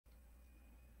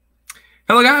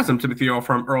Hello guys, I'm Timothy Earle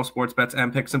from Earle Sports Bets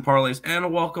and Picks and Parlays,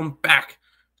 and welcome back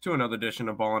to another edition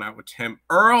of Ballin' Out with Tim.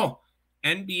 Earle,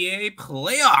 NBA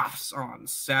playoffs on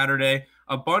Saturday.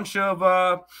 A bunch of,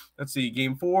 let's see,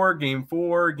 Game 4, Game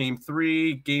 4, Game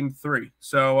 3, Game 3.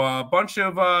 So a bunch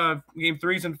of Game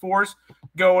 3s and 4s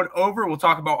going over. We'll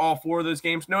talk about all four of those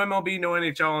games. No MLB, no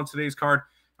NHL on today's card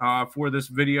for this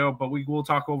video, but we will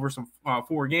talk over some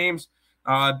 4 games.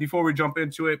 Before we jump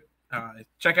into it,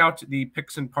 check out the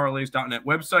picksandparlays.net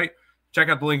website. Check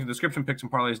out the link in the description,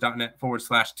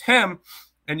 picksandparlays.net/Tim,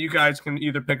 and you guys can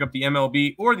either pick up the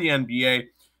MLB or the NBA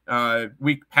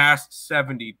week past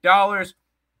 $70.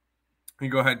 You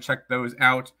go ahead and check those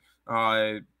out.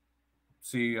 And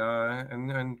go ahead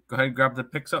and grab the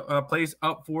picks up plays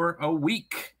up for a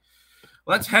week.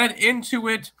 Let's head into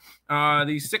it.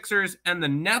 The Sixers and the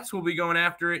Nets will be going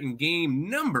after it in game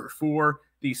number 4.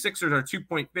 The Sixers are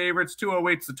 2-point favorites.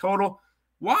 208's the total.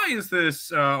 Why is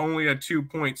this only a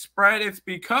 2-point spread? It's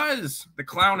because the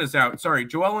clown is out. Sorry,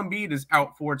 Joel Embiid is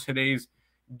out for today's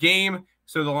game.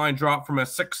 So the line dropped from a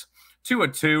 6 to a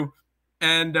 2.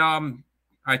 And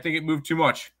I think it moved too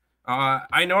much.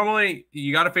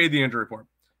 You got to fade the injury report.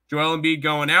 Joel Embiid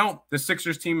going out. The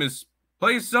Sixers team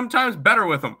plays sometimes better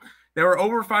with him. They were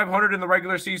over 500 in the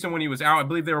regular season when he was out. I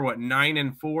believe they were,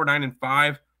 9-4,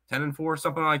 9-5, 10-4,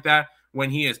 something like that. When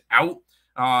he is out,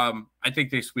 I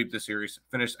think they sweep the series.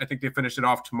 I think they finish it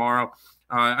off tomorrow.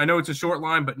 I know it's a short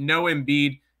line, but no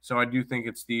Embiid, so I do think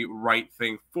it's the right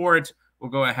thing for it. We'll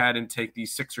go ahead and take the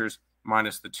Sixers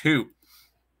minus the 2.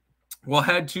 We'll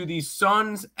head to the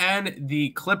Suns and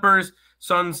the Clippers.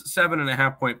 Suns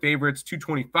 7.5-point favorites.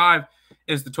 225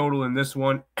 is the total in this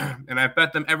one, and I've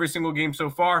bet them every single game so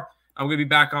far. I'm going to be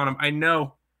back on them. I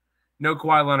know, no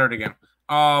Kawhi Leonard again.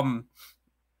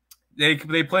 They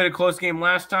played a close game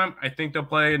last time. I think they'll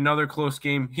play another close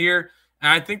game here.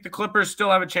 And I think the Clippers still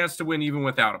have a chance to win even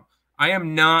without him. I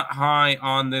am not high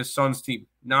on this Suns team,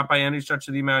 not by any stretch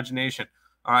of the imagination.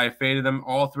 I faded them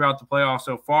all throughout the playoffs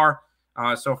so far.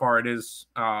 So far it is,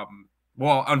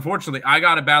 unfortunately, I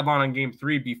got a bad line on Game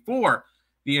 3 before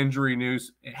the injury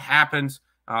news. It happens,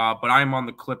 but I'm on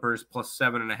the Clippers plus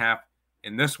 7.5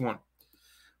 in this one.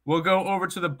 We'll go over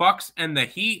to the Bucks and the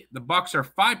Heat. The Bucks are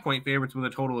 5-point favorites with a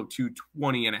total of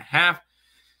 220.5.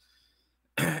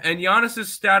 And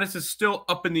Giannis's status is still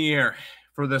up in the air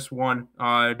for this one.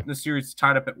 The series is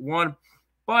tied up at 1.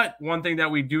 But one thing that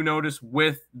we do notice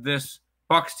with this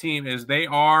Bucks team is they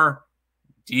are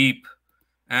deep.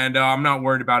 And I'm not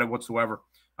worried about it whatsoever.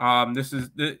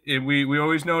 We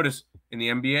always notice in the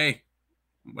NBA,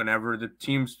 whenever the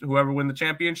teams, whoever win the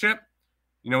championship,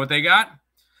 you know what they got?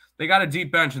 They got a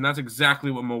deep bench, and that's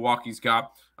exactly what Milwaukee's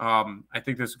got. I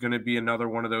think this is going to be another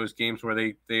one of those games where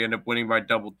they end up winning by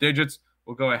double digits.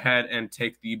 We'll go ahead and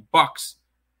take the Bucks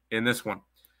in this one.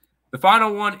 The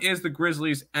final one is the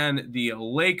Grizzlies and the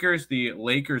Lakers. The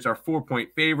Lakers are 4-point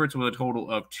favorites with a total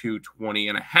of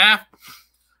 220.5.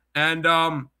 And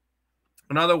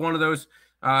another one of those,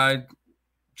 Ja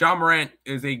Morant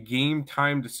is a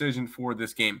game-time decision for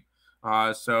this game.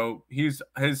 So his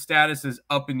status is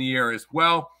up in the air as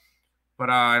well. But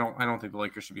I don't think the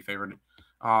Lakers should be favored.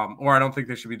 Or I don't think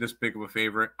they should be this big of a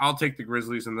favorite. I'll take the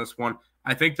Grizzlies in this one.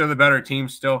 I think they're the better team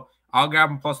still. I'll grab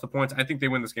them plus the points. I think they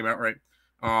win this game outright.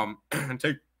 And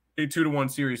take a 2-1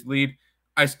 series lead.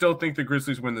 I still think the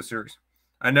Grizzlies win the series.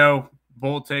 I know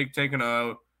Bull taking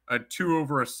a 2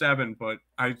 over a 7, but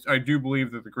I do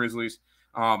believe that the Grizzlies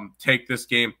take this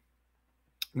game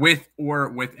with or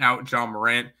without Ja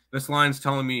Morant. This line's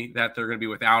telling me that they're going to be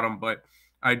without him, but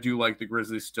I do like the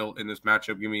Grizzlies still in this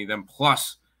matchup. Give me them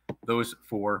plus those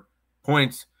 4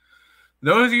 points.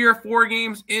 Those are your 4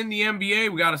 games in the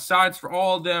NBA. We got sides for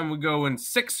all of them. We're going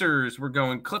Sixers. We're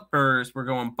going Clippers. We're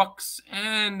going Bucks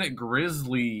and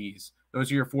Grizzlies.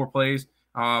 Those are your 4 plays.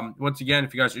 Once again,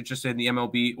 if you guys are interested in the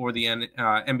MLB or the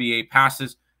NBA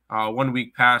passes, 1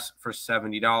 week pass for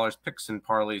 $70.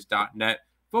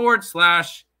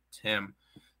 picksandparlays.net/Tim.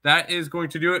 That is going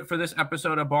to do it for this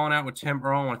episode of Ballin' Out with Tim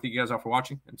Earle. I want to thank you guys all for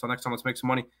watching. Until next time, let's make some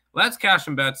money. Let's cash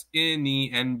some bets in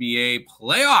the NBA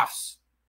playoffs.